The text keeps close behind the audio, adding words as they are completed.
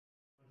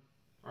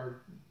Our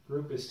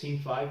group is Team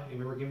 5, and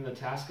we were given the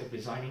task of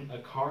designing a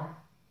car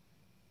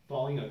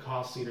following a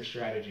cost leader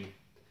strategy.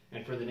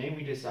 And for the name,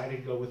 we decided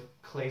to go with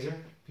Clazer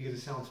because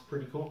it sounds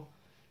pretty cool,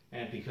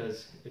 and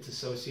because it's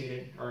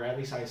associated, or at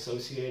least I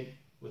associate it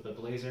with a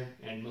Blazer,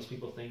 and most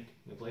people think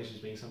the Blazers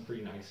being something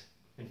pretty nice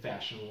and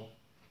fashionable.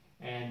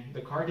 And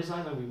the car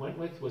design that we went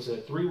with was a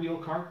 3-wheel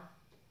car,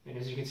 and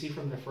as you can see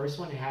from the first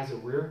one, it has a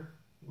rear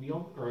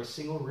wheel, or a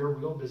single rear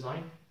wheel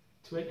design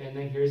to it, and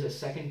then here's a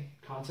second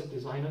concept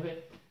design of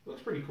it. It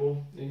looks pretty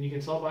cool, and you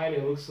can tell by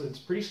it, it's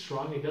pretty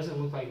strong. It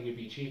doesn't look like it could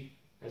be cheap,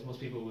 as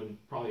most people would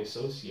probably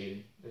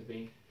associate it as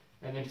being.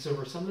 And then so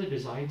for some of the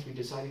designs, we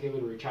decided to give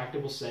it a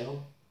retractable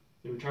sail.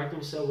 The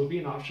retractable sail would be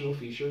an optional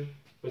feature,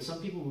 but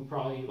some people would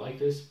probably like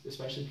this,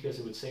 especially because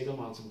it would save them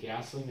on some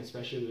gasoline,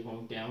 especially if they're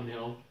going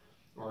downhill,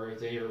 or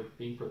if they are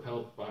being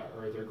propelled by,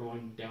 or they're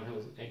going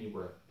downhill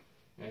anywhere.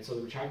 And so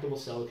the retractable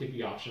sail could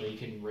be optional. You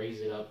can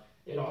raise it up.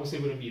 It obviously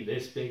wouldn't be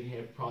this big.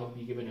 It'd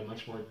probably be given a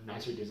much more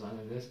nicer design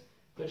than this.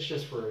 But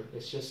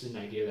it's just an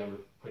idea that we're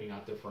putting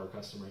out there for our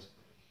customers.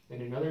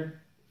 And another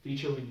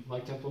feature we'd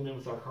like to implement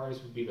with our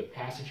cars would be the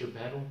passenger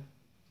pedal.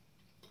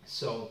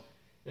 So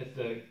if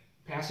the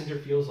passenger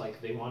feels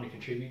like they want to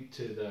contribute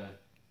to the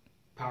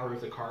power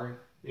of the car,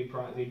 they'd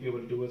be able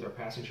to do it with our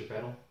passenger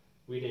pedal.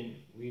 We'd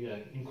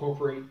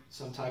incorporate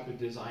some type of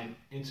design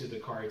into the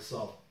car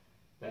itself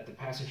that the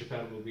passenger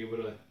pedal will be able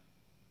to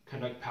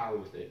conduct power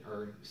with it,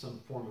 or some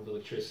form of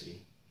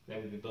electricity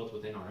that would be built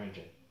within our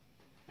engine.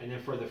 And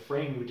then for the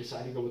frame, we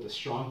decided to go with a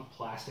strong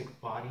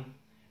plastic body.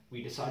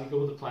 We decided to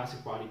go with a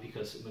plastic body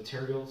because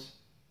materials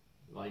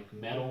like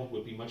metal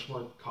would be much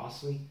more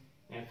costly.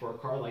 And for a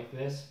car like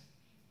this,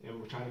 and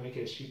we're trying to make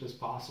it as cheap as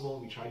possible,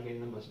 we try to get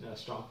them a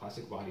strong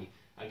plastic body.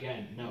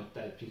 Again, note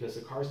that because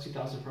the car is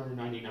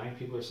 $2,499,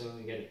 people are selling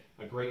to get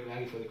a great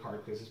value for the car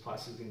because this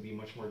plastic is going to be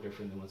much more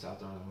different than what's out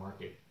there on the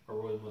market,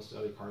 or what most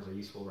other cars are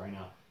useful right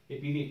now.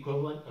 It'd be the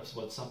equivalent of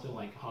what something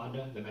like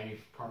Honda, the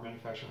car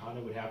manufacturer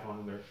Honda, would have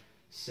on their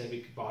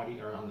Civic body,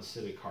 or on the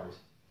Civic cars.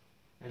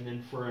 And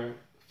then for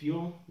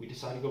fuel, we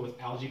decided to go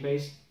with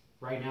algae-based.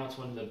 Right now, it's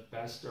one of the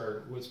best,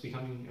 or it's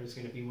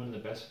going to be one of the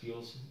best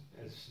fuels,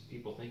 as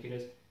people think it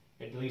is.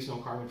 It leaves no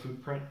carbon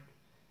footprint,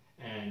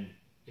 and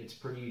it's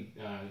pretty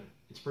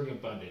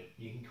abundant.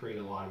 You can create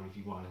a lot of it if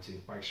you wanted to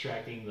by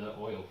extracting the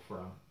oil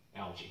from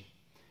algae.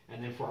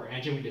 And then for our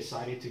engine, we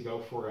decided to go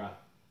for a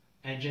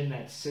engine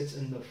that sits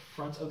in the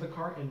front of the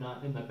car and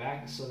not in the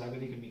back, so that way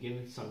they can be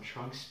given some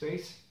trunk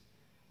space.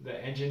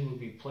 The engine will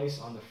be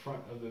placed on the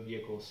front of the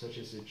vehicle, such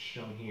as it's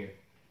shown here.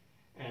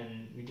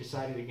 And we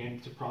decided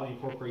again to probably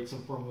incorporate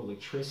some form of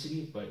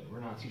electricity, but we're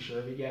not too sure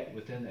of it yet,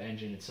 within the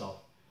engine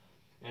itself.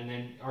 And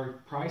then our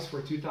price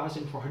for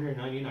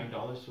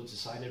 $2,499 was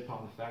decided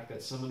upon the fact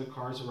that some of the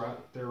cars are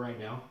out there right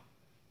now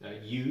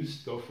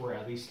used go for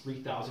at least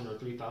 $3,000 or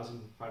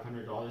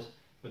 $3,500,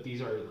 but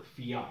these are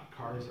Fiat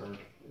cars, or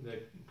the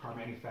car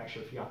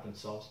manufacturer Fiat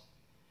themselves.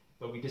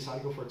 But we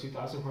decided to go for a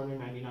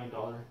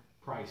 $2,499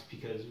 price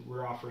because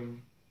we're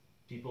offering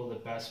people the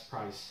best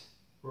price.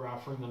 We're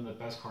offering them the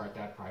best car at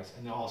that price,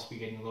 and they'll also be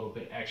getting a little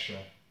bit extra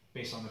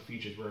based on the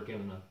features we're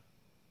giving them.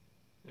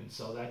 And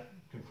so that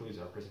concludes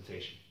our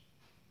presentation.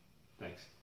 Thanks.